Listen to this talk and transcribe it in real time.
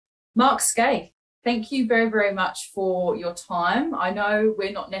Mark Skaife, thank you very, very much for your time. I know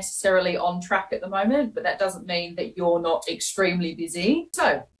we're not necessarily on track at the moment, but that doesn't mean that you're not extremely busy.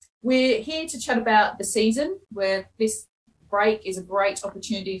 So we're here to chat about the season, where this break is a great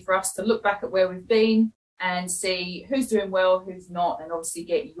opportunity for us to look back at where we've been and see who's doing well, who's not, and obviously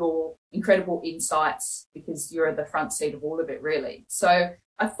get your incredible insights because you're at the front seat of all of it, really. So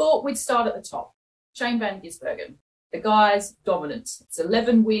I thought we'd start at the top. Shane van Gisbergen. The guy's dominance. It's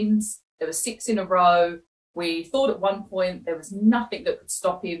 11 wins. There were 6 in a row. We thought at one point there was nothing that could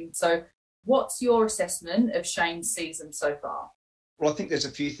stop him. So what's your assessment of Shane's season so far? Well, I think there's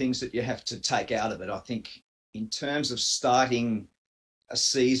a few things that you have to take out of it. I think in terms of starting a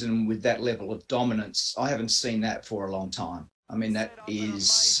season with that level of dominance, I haven't seen that for a long time. I mean, that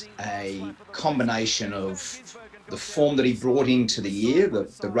is a combination of the form that he brought into the year,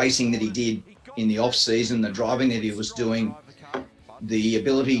 the racing that he did in the off-season, the driving that he was doing, the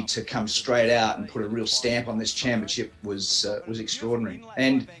ability to come straight out and put a real stamp on this championship was extraordinary.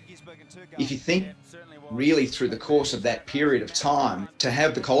 And if you think really through the course of that period of time, to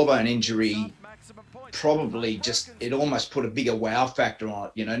have the collarbone injury probably just, it almost put a bigger wow factor on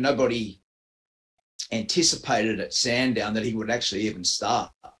it. You know, nobody anticipated at Sandown that he would actually even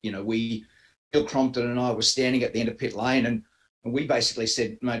start. You know, Bill Crompton and I were standing at the end of pit lane and we basically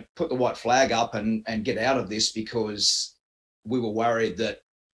said, mate, put the white flag up and get out of this, because we were worried that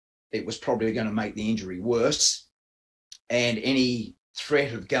it was probably going to make the injury worse. And any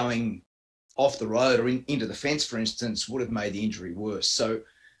threat of going off the road or into the fence, for instance, would have made the injury worse. So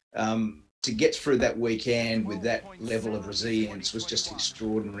to get through that weekend with that level of resilience was just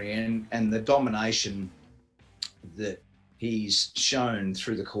extraordinary. And the domination that he's shown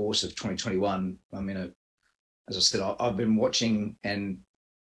through the course of 2021, I mean, as I said, I've been watching and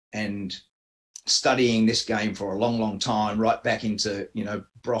studying this game for a long, long time, right back into, you know,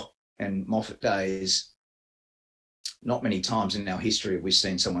 Brock and Moffat days. Not many times in our history have we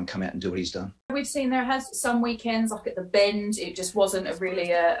seen someone come out and do what he's done. We've seen there has some weekends, like at the Bend, it just wasn't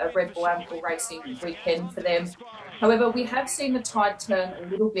really a Red Bull Ample racing weekend for them. However, we have seen the tide turn a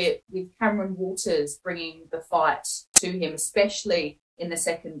little bit with Cameron Walters bringing the fight to him, especially in the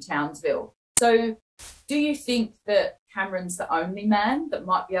second Townsville. So do you think that Cameron's the only man that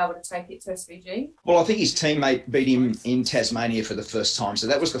might be able to take it to SVG? Well, I think his teammate beat him in Tasmania for the first time. So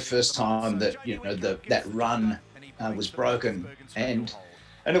that was the first time that, you know, that run was broken. And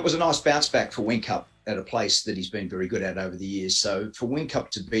it was a nice bounce back for Whincup at a place that he's been very good at over the years. So for Whincup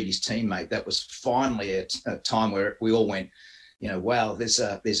to beat his teammate, that was finally a time where we all went, you know, wow, there's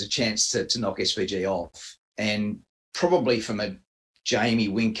a chance to knock SVG off. And probably from a Jamie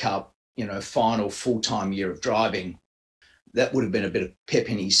Whincup, you know, final full-time year of driving, that would have been a bit of pep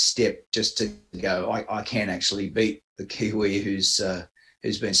in his step, just to go, I can actually beat the Kiwi who's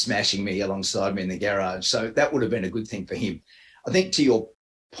been smashing me alongside me in the garage. So that would have been a good thing for him. I think to your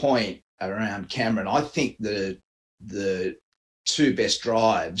point around Cameron, I think the two best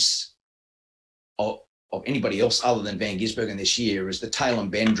drives of anybody else other than Van Gisbergen this year is the tail and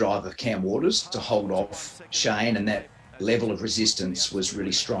bend drive of Cam Waters to hold off Shane, and that level of resistance was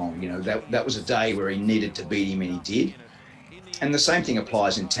really strong. You know, that was a day where he needed to beat him, and he did. And the same thing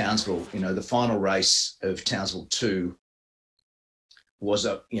applies in Townsville. You know, the final race of Townsville 2 was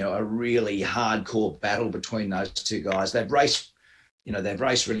a really hardcore battle between those two guys. They've raced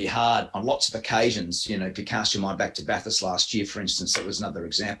really hard on lots of occasions. You know, if you cast your mind back to Bathurst last year, for instance, that was another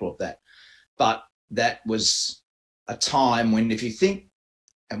example of that. But that was a time when, if you think,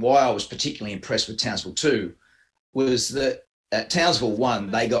 and why I was particularly impressed with Townsville 2, was that at Townsville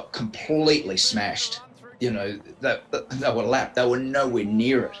 1, they got completely smashed. You know, they were lapped. They were nowhere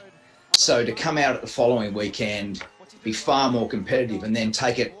near it. So to come out at the following weekend, be far more competitive, and then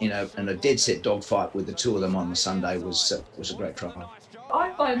take it in a dead set dogfight with the two of them on the Sunday was a great trial.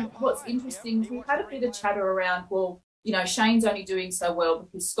 I find what's interesting, we've had a bit of chatter around, well, you know, Shane's only doing so well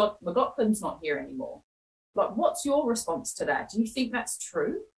because McLaughlin's not here anymore. Like, what's your response to that? Do you think that's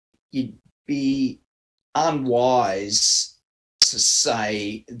true? You'd be unwise to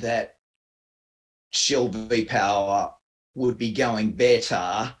say that Shell V-Power would be going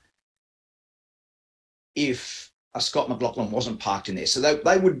better if a Scott McLaughlin wasn't parked in there. So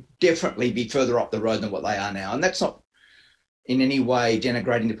they would definitely be further up the road than what they are now. And that's not in any way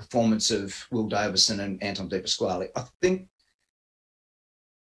denigrating the performance of Will Davison and Anton De Pasquale. I think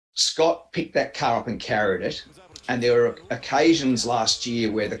Scott picked that car up and carried it. And there were occasions last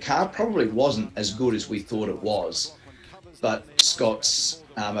year where the car probably wasn't as good as we thought it was. But Scott's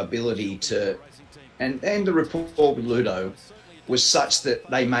ability to, and the rapport with Ludo was such that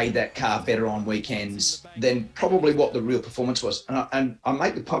they made that car better on weekends than probably what the real performance was. And I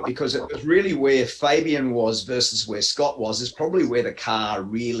make the point because it was really where Fabian was versus where Scott was, is probably where the car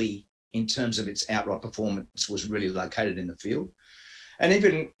really, in terms of its outright performance, was really located in the field. And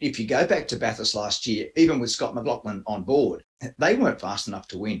even if you go back to Bathurst last year, even with Scott McLaughlin on board, they weren't fast enough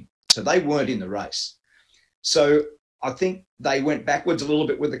to win. So they weren't in the race. So I think they went backwards a little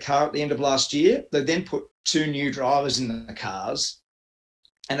bit with the car at the end of last year. They then put 2 new drivers in the cars.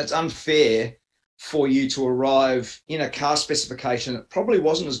 And it's unfair for you to arrive in a car specification that probably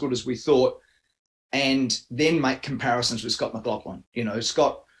wasn't as good as we thought and then make comparisons with Scott McLaughlin. You know,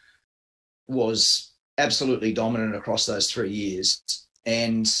 Scott was absolutely dominant across those 3 years.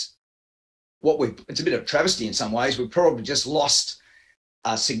 And it's a bit of a travesty in some ways. We've probably just lost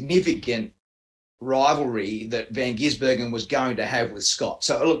a significant rivalry that Van Gisbergen was going to have with Scott.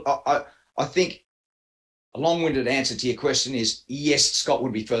 So look, I think a long-winded answer to your question is yes, Scott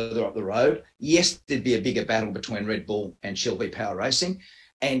would be further up the road. Yes, there'd be a bigger battle between Red Bull and Shell V Power Racing.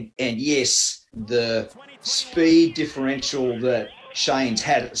 And yes, the speed differential that Shane's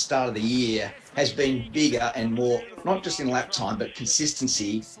had at the start of the year has been bigger and more, not just in lap time, but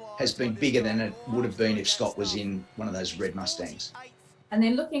consistency has been bigger than it would have been if Scott was in one of those red Mustangs. And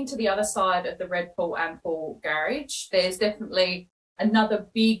then looking to the other side of the Red Bull Ample garage, there's definitely another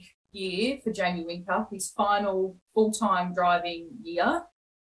big year for Jamie Whincup, his final full-time driving year.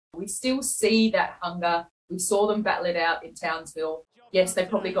 We still see that hunger. We saw them battle it out in Townsville. Yes, they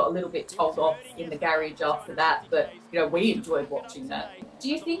probably got a little bit told off in the garage after that, but, you know, we enjoyed watching that. Do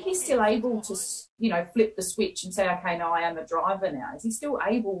you think he's still able to, you know, flip the switch and say, okay, no, I am a driver now? Is he still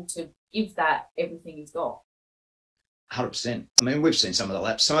able to give that everything he's got? 100%. I mean, we've seen some of the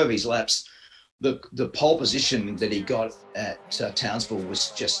laps, some of his laps, the pole position that he got at Townsville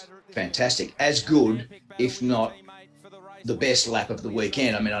was just fantastic. As good, if not the best lap of the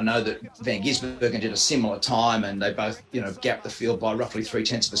weekend. I mean, I know that Van Gisbergen did a similar time and they both, you know, gapped the field by roughly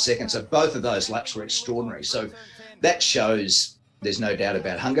 0.3 of a second. So both of those laps were extraordinary. So that shows there's no doubt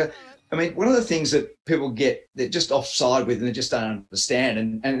about hunger. I mean, one of the things that people get, they're just offside with and they just don't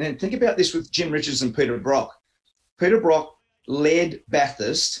understand. And then think about this with Jim Richards and Peter Brock. Peter Brock led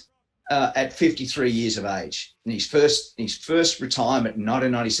Bathurst at 53 years of age. In his first retirement in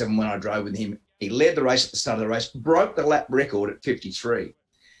 1997, when I drove with him, he led the race at the start of the race, broke the lap record at 53.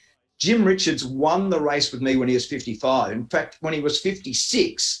 Jim Richards won the race with me when he was 55. In fact, when he was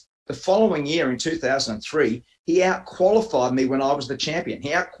 56, the following year in 2003, he out-qualified me when I was the champion.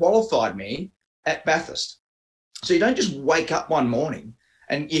 He out-qualified me at Bathurst. So you don't just wake up one morning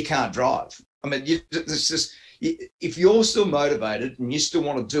and you can't drive. I mean, it's just, if you're still motivated and you still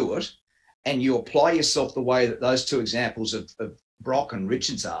want to do it and you apply yourself the way that those two examples of Brock and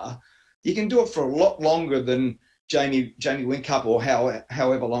Richards are, you can do it for a lot longer than Jamie Whincup or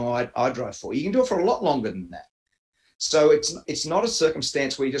however long I drove for. You can do it for a lot longer than that. So it's not a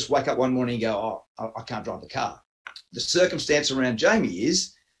circumstance where you just wake up one morning and go, oh, I can't drive the car. The circumstance around Jamie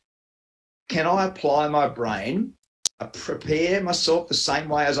is, can I apply my brain, prepare myself the same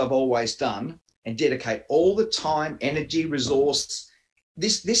way as I've always done, and dedicate all the time, energy, resource.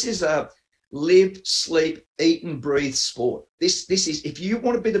 This is a live, sleep, eat and breathe sport. This is, if you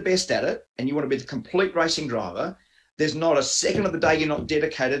want to be the best at it and you want to be the complete racing driver, there's not a second of the day you're not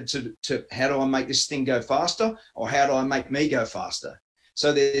dedicated to how do I make this thing go faster or how do I make me go faster.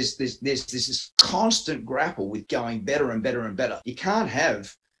 So there's this constant grapple with going better and better and better. You can't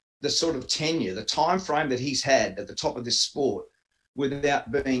have the sort of tenure, the time frame that he's had at the top of this sport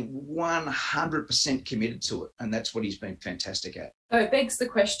without being 100% committed to it. And that's what he's been fantastic at. So it begs the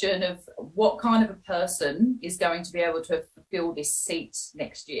question of what kind of a person is going to be able to fulfill this seat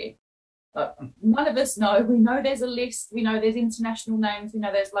next year? None of us know. We know there's a list. We know there's international names. We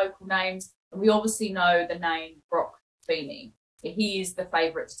know there's local names. And we obviously know the name Brock Feeney. He is the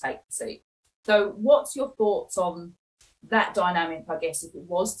favourite to take the seat. So what's your thoughts on that dynamic, I guess, if it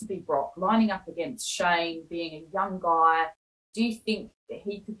was to be Brock, lining up against Shane, being a young guy? Do you think that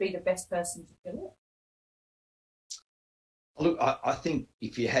he could be the best person to fill it? Look, I think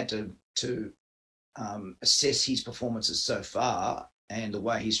if you had to assess his performances so far and the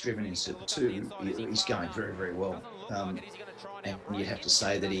way he's driven in Super 2, he's going very, very well. And you'd have to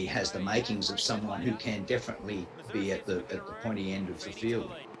say that he has the makings of someone who can definitely be at the pointy end of the field.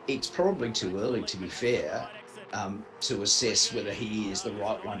 It's probably too early, to be fair, to assess whether he is the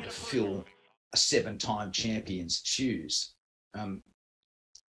right one to fill a 7-time champion's shoes. And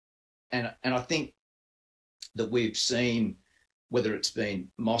I think that we've seen, whether it's been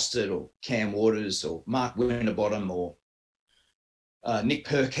Mostert or Cam Waters or Mark Winterbottom or Nick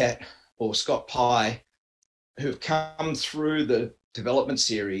Percat or Scott Pye, who've come through the development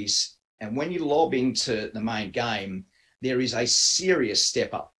series, and when you lob into the main game, there is a serious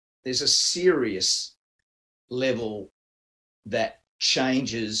step up. There's a serious level that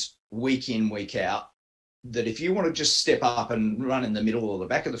changes week in, week out, that if you want to just step up and run in the middle or the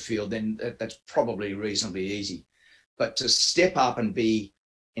back of the field, then that's probably reasonably easy. But to step up and be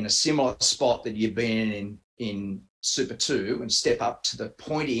in a similar spot that you've been in Super 2 and step up to the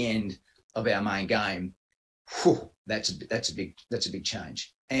pointy end of our main game, whew, that's a big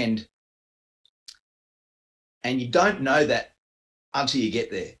change. And you don't know that until you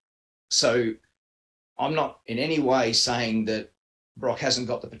get there. So I'm not in any way saying that Brock hasn't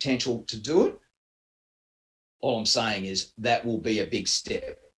got the potential to do it. All I'm saying is that will be a big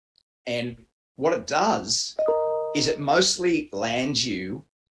step. And what it does is it mostly lands you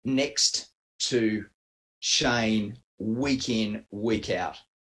next to Shane week in, week out.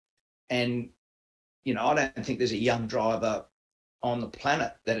 And, you know, I don't think there's a young driver on the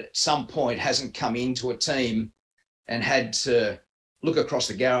planet that at some point hasn't come into a team and had to look across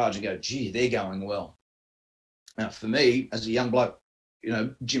the garage and go, gee, they're going well. Now, for me, as a young bloke, you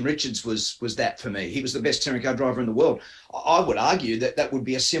know, Jim Richards was that for me. He was the best touring car driver in the world. I would argue that that would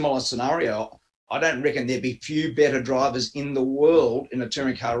be a similar scenario. I don't reckon there'd be few better drivers in the world in a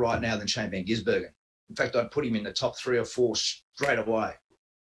touring car right now than Shane van Gisbergen. In fact, I'd put him in the top 3 or 4 straight away.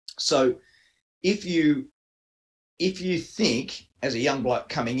 So if you think as a young bloke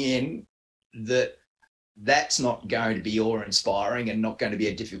coming in that that's not going to be awe-inspiring and not going to be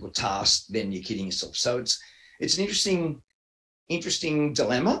a difficult task, then you're kidding yourself. So it's an interesting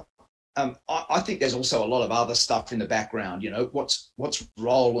dilemma. I think there's also a lot of other stuff in the background. You know, what's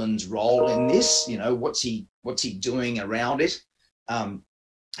Roland's role in this? You know, what's he doing around it?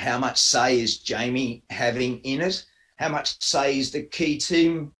 How much say is Jamie having in it? How much say is the key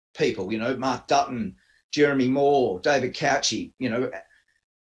team people? You know, Mark Dutton, Jeremy Moore, David Couchy. You know,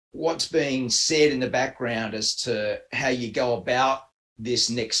 what's being said in the background as to how you go about this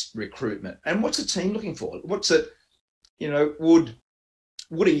next recruitment, and what's the team looking for? What's it? You know, would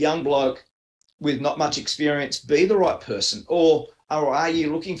a young bloke with not much experience be the right person, or are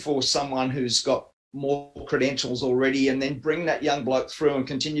you looking for someone who's got more credentials already, and then bring that young bloke through and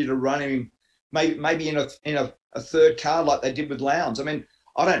continue to run him maybe in a third car like they did with Lowndes? I mean,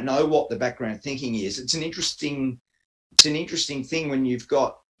 I don't know what the background thinking is. It's an interesting thing when you've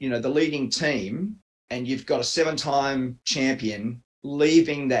got, you know, the leading team and you've got a 7-time champion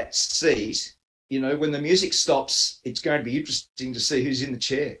leaving that seat. You know, when the music stops, it's going to be interesting to see who's in the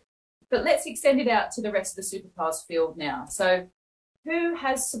chair. But let's extend it out to the rest of the supercars field now. So who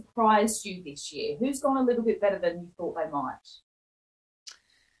has surprised you this year? Who's gone a little bit better than you thought they might?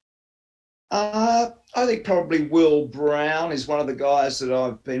 I think probably Will Brown is one of the guys that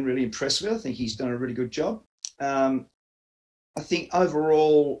I've been really impressed with. I think he's done a really good job. I think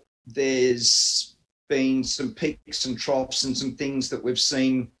overall there's been some peaks and troughs and some things that we've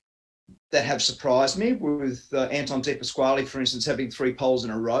seen that have surprised me, with Anton De Pasquale, for instance, having 3 poles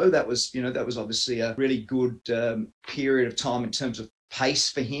in a row. That was obviously a really good period of time in terms of pace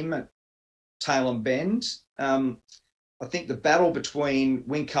for him at Tailem Bend. I think the battle between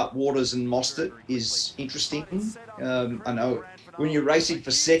Whincup, Waters and Mostert is interesting. I know when you're racing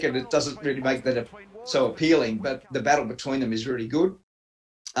for second, it doesn't really make that so appealing, but the battle between them is really good.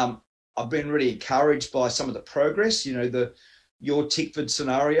 I've been really encouraged by some of the progress. You know, your Tickford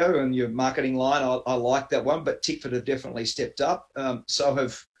scenario and your marketing line, I like that one, but Tickford have definitely stepped up. So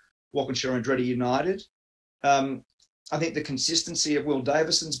have Walkinshaw and Andretti United. I think the consistency of Will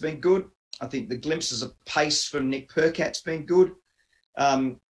Davison's been good. I think the glimpses of pace from Nick Percat's been good.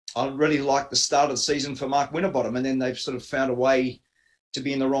 I really like the start of the season for Mark Winterbottom, and then they've sort of found a way to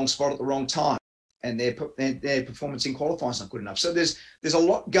be in the wrong spot at the wrong time, and their performance in qualifying is not good enough. So there's a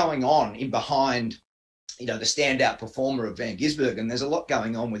lot going on in behind, you know, the standout performer of Van Gisbergen. There's a lot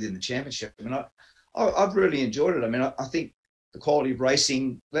going on within the championship. I mean, I've really enjoyed it. I mean, I think the quality of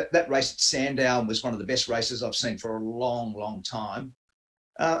racing, that race at Sandown was one of the best races I've seen for a long, long time.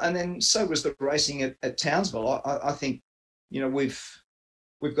 And then so was the racing at Townsville. I think, you know,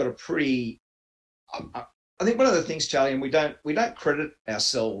 we've got a pretty. I think one of the things, Charlie, and we don't credit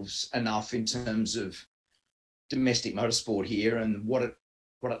ourselves enough in terms of domestic motorsport here and what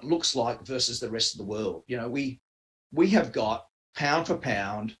it looks like versus the rest of the world. You know, we have got pound for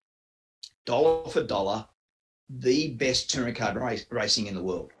pound, dollar for dollar, the best touring car racing in the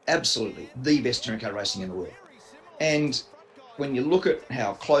world. Absolutely, the best touring car racing in the world. And when you look at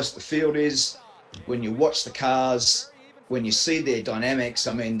how close the field is, when you watch the cars, when you see their dynamics,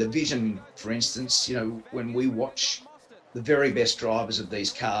 I mean, the vision, for instance, you know, when we watch the very best drivers of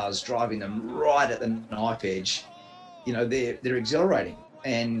these cars, driving them right at the knife edge, you know, they're exhilarating.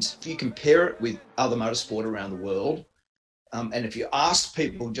 And if you compare it with other motorsport around the world, and if you ask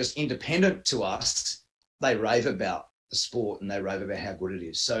people just independent to us, they rave about the sport and they rave about how good it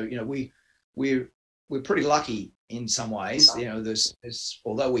is. So, you know, we're pretty lucky in some ways. You know, there's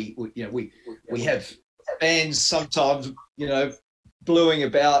although we have fans sometimes, you know, bluing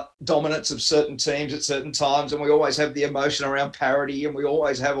about dominance of certain teams at certain times, and we always have the emotion around parity, and we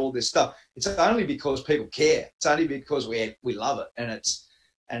always have all this stuff. It's only because people care. It's only because we love it,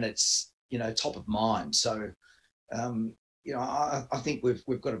 and it's you know, top of mind. So you know, I think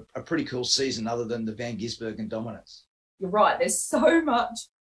we've got a pretty cool season, other than the Van Gisbergen dominance. You're right. There's so much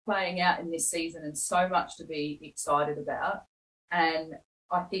playing out in this season and so much to be excited about. And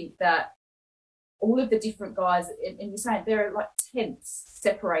I think that all of the different guys, and you're saying there are like tenths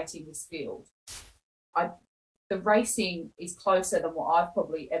separating this field. The racing is closer than what I've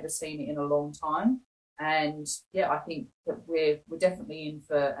probably ever seen it in a long time. And yeah, I think that we're definitely in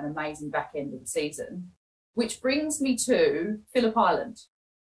for an amazing back end of the season. Which brings me to Phillip Island.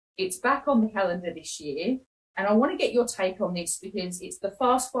 It's back on the calendar this year, and I want to get your take on this because it's the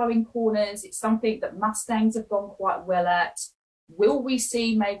fast-flowing corners. It's something that Mustangs have gone quite well at. Will we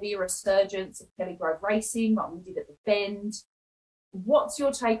see maybe a resurgence of Kelly Grove racing like we did at the Bend? What's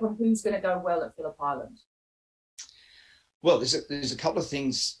your take on who's going to go well at Phillip Island? Well, there's a couple of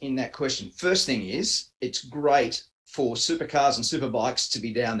things in that question. First thing is, it's great for supercars and superbikes to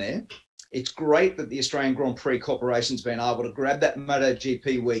be down there. It's great that the Australian Grand Prix Corporation's been able to grab that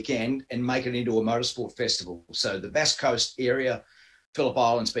MotoGP weekend and make it into a motorsport festival. So the Basque Coast area, Phillip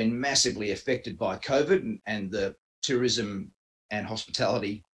Island's been massively affected by COVID and the tourism and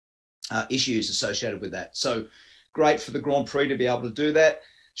hospitality issues associated with that. So great for the Grand Prix to be able to do that.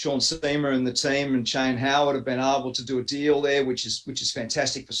 Sean Seamer and the team and Shane Howard have been able to do a deal there, which is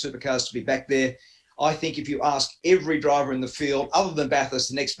fantastic for supercars to be back there. I think if you ask every driver in the field, other than Bathurst,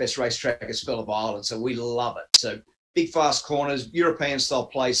 the next best racetrack is Phillip Island. So we love it. So big, fast corners, European-style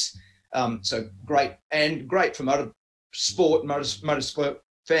place. So great, and great for motorsport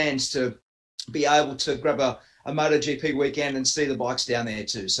fans to be able to grab a MotoGP weekend and see the bikes down there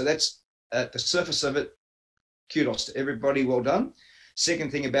too. So that's at the surface of it. Kudos to everybody. Well done.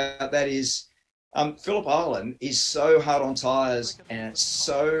 Second thing about that is Phillip Island is so hard on tyres and it's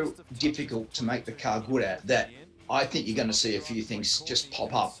so difficult to make the car good at that I think you're going to see a few things just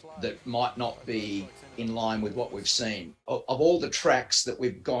pop up that might not be in line with what we've seen. Of all the tracks that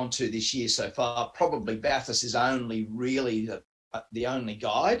we've gone to this year so far, probably Bathurst is only really the only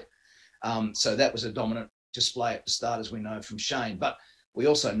guide. So that was a dominant display at the start, as we know from Shane. But we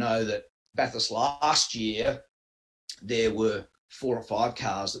also know that Bathurst last year, there were 4 or 5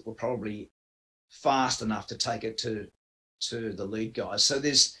 cars that were probably fast enough to take it to the lead guys. So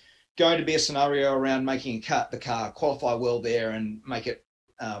there's going to be a scenario around making the car qualify well there and make it,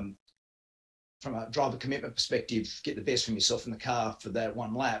 from a driver commitment perspective, get the best from yourself in the car for that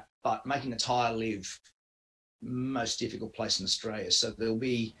one lap, but making the tyre live most difficult place in Australia. So there'll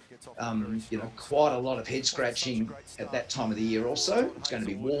be, you know, quite a lot of head scratching at that time of the year also. It's going to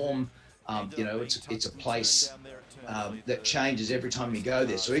be warm. You know, it's a place that changes every time you go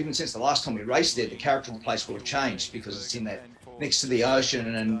there. So even since the last time we raced there, the character of the place will have changed because it's in that next to the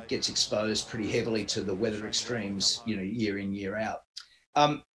ocean and gets exposed pretty heavily to the weather extremes, you know, year in, year out.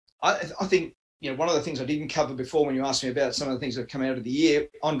 I think, you know, one of the things I didn't cover before when you asked me about some of the things that have come out of the year,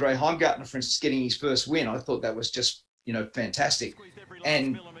 Andre Heimgartner, for instance, getting his first win, I thought that was just, you know, fantastic.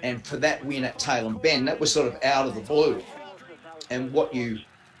 And for that win at Tailem Bend, that was sort of out of the blue. And what you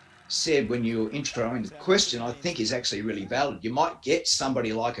said when you were introing the question, I think is actually really valid. You might get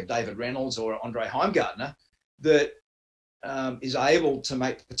somebody like a David Reynolds or Andre Heimgartner that is able to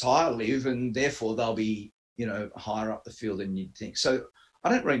make the tyre live, and therefore they'll be, you know, higher up the field than you'd think. So I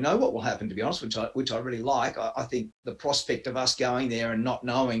don't really know what will happen, to be honest, which I really like. I think the prospect of us going there and not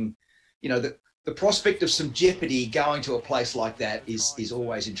knowing, you know, the prospect of some jeopardy going to a place like that is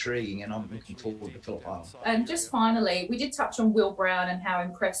always intriguing, and I'm looking forward to Phillip Island. And just finally, we did touch on Will Brown and how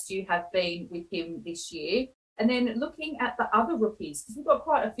impressed you have been with him this year. And then looking at the other rookies, because we've got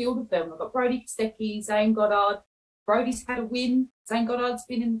quite a field of them. We've got Brody Kostecki, Zane Goddard. Brody's had a win. Zane Goddard's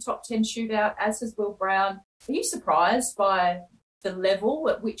been in the top 10 shootout, as has Will Brown. Are you surprised by the level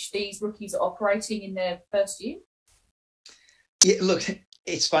at which these rookies are operating in their first year? Yeah, look,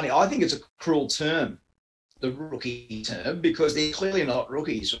 it's funny. I think it's a cruel term, the rookie term, because they're clearly not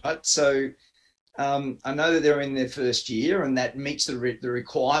rookies, right? So I know that they're in their first year, and that meets the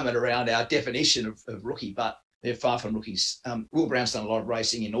requirement around our definition of rookie, but they're far from rookies. Will Brown's done a lot of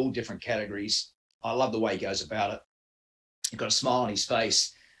racing in all different categories. I love the way he goes about it. He's got a smile on his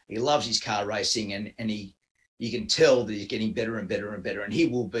face. He loves his car racing, and you can tell that he's getting better and better and better, and he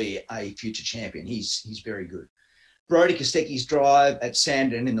will be a future champion. He's very good. Brody Kostecki's drive at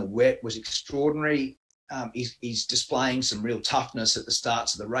Sandon in the wet was extraordinary. He's displaying some real toughness at the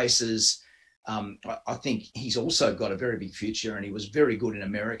starts of the races. I think he's also got a very big future, and he was very good in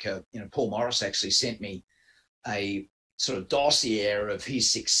America. You know, Paul Morris actually sent me a sort of dossier of his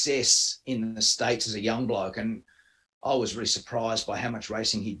success in the States as a young bloke, and I was really surprised by how much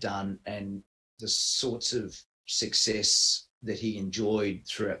racing he'd done and the sorts of success that he enjoyed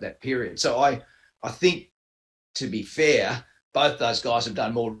throughout that period. So I think, to be fair, both those guys have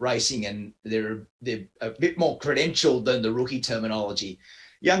done more racing, and they're a bit more credentialed than the rookie terminology.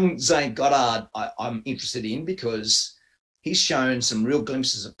 Young Zane Goddard, I'm interested in because he's shown some real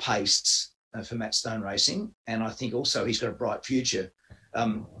glimpses of pace for Matt Stone Racing, and I think also he's got a bright future.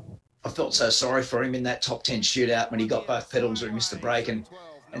 I felt so sorry for him in that top 10 shootout when he got both pedals or he missed the brake and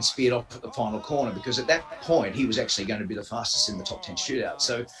speared off at the final corner, because at that point he was actually going to be the fastest in the top 10 shootout.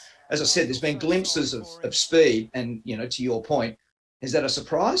 So, as I said, there's been glimpses of speed, and, you know, to your point, is that a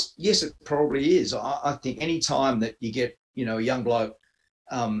surprise? Yes, it probably is. I think any time that you get, you know, a young bloke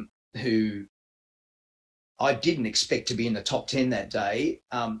who I didn't expect to be in the top 10 that day,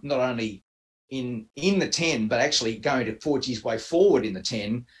 not only in the 10, but actually going to forge his way forward in the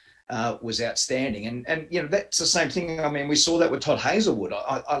 10, was outstanding. And you know, that's the same thing. I mean, we saw that with Todd Hazelwood.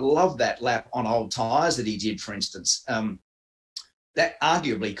 I love that lap on old tyres that he did, for instance. That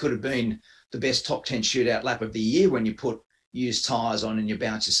arguably could have been the best top 10 shootout lap of the year when you put used tyres on and you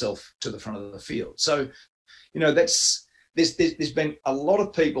bounce yourself to the front of the field. So, you know, there's been a lot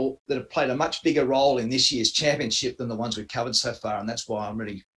of people that have played a much bigger role in this year's championship than the ones we've covered so far, and that's why I'm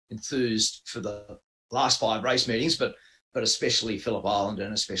really enthused for the last 5 race meetings, but especially Phillip Island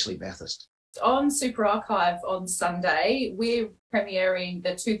and especially Bathurst. On Super Archive on Sunday, we're premiering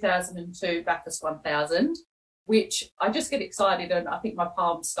the 2002 Bathurst 1000, which I just get excited, and I think my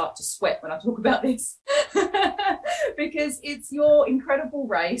palms start to sweat when I talk about this because it's your incredible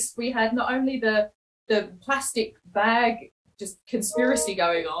race. We had not only the plastic bag just conspiracy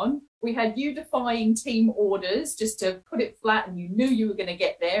going on, we had you defying team orders just to put it flat, and you knew you were going to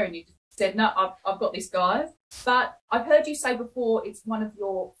get there, and you just said, no, I've got this, guys. But I've heard you say before it's one of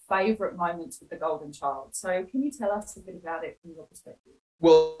your favourite moments with the Golden Child. So can you tell us a bit about it from your perspective?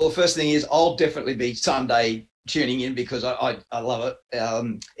 Well, the first thing is I'll definitely be Sunday tuning in because I love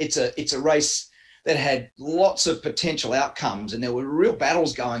it. It's a race that had lots of potential outcomes, and there were real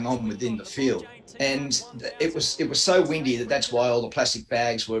battles going on within the field. And it was so windy that's why all the plastic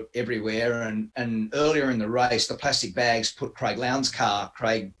bags were everywhere. And earlier in the race, the plastic bags put Craig Lowndes' car.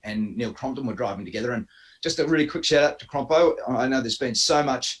 Craig and Neil Crompton were driving together. And just a really quick shout out to Crompo. I know there's been so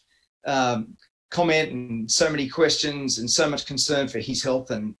much comment and so many questions and so much concern for his health,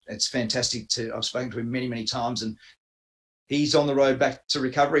 and it's fantastic I've spoken to him many, many times, and he's on the road back to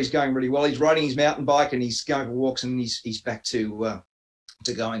recovery. He's going really well. He's riding his mountain bike and he's going for walks, and he's back to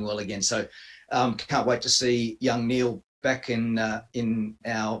going well again. So can't wait to see young Neil back in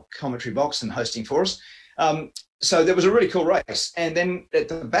our commentary box and hosting for us. So there was a really cool race, and then at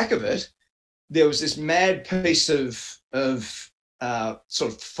the back of it, there was this mad piece of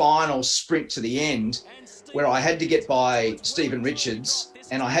sort of final sprint to the end where I had to get by Stephen Richards,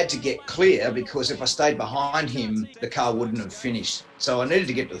 and I had to get clear because if I stayed behind him, the car wouldn't have finished. So I needed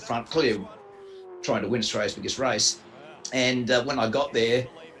to get to the front clear, trying to win Australia's biggest race. And when I got there,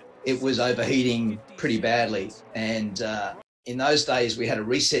 it was overheating pretty badly. And in those days, we had a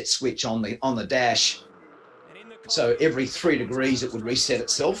reset switch on the dash. So every 3 degrees, it would reset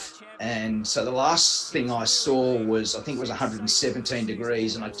itself. And so the last thing I saw was, I think it was 117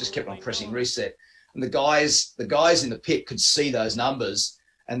 degrees, and I just kept on pressing reset. And the guys in the pit could see those numbers,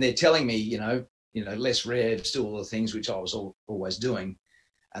 and they're telling me, you know, less revs, do all the things which I was always doing.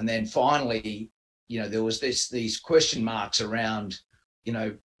 And then finally, you know, there was these question marks around, you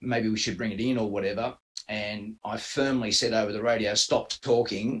know, maybe we should bring it in or whatever. And I firmly said over the radio, stop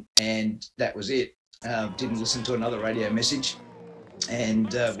talking, and that was it. Didn't listen to another radio message,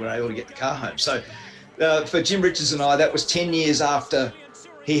 and were able to get the car home. So for Jim Richards and I, that was 10 years after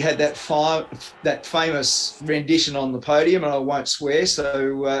he had that famous rendition on the podium, and I won't swear,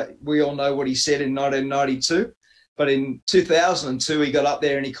 so we all know what he said in 1992. But in 2002, he got up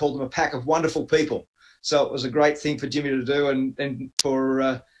there and he called them a pack of wonderful people. So it was a great thing for Jimmy to do, and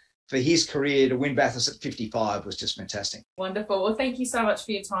for his career to win Bathurst at 55 was just fantastic. Wonderful. Well, thank you so much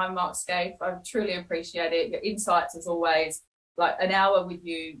for your time, Mark Skaife. I truly appreciate it. Your insights, as always, like an hour with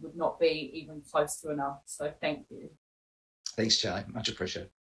you would not be even close to enough. So thank you. Thanks, Charlie. Much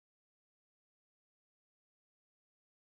appreciated.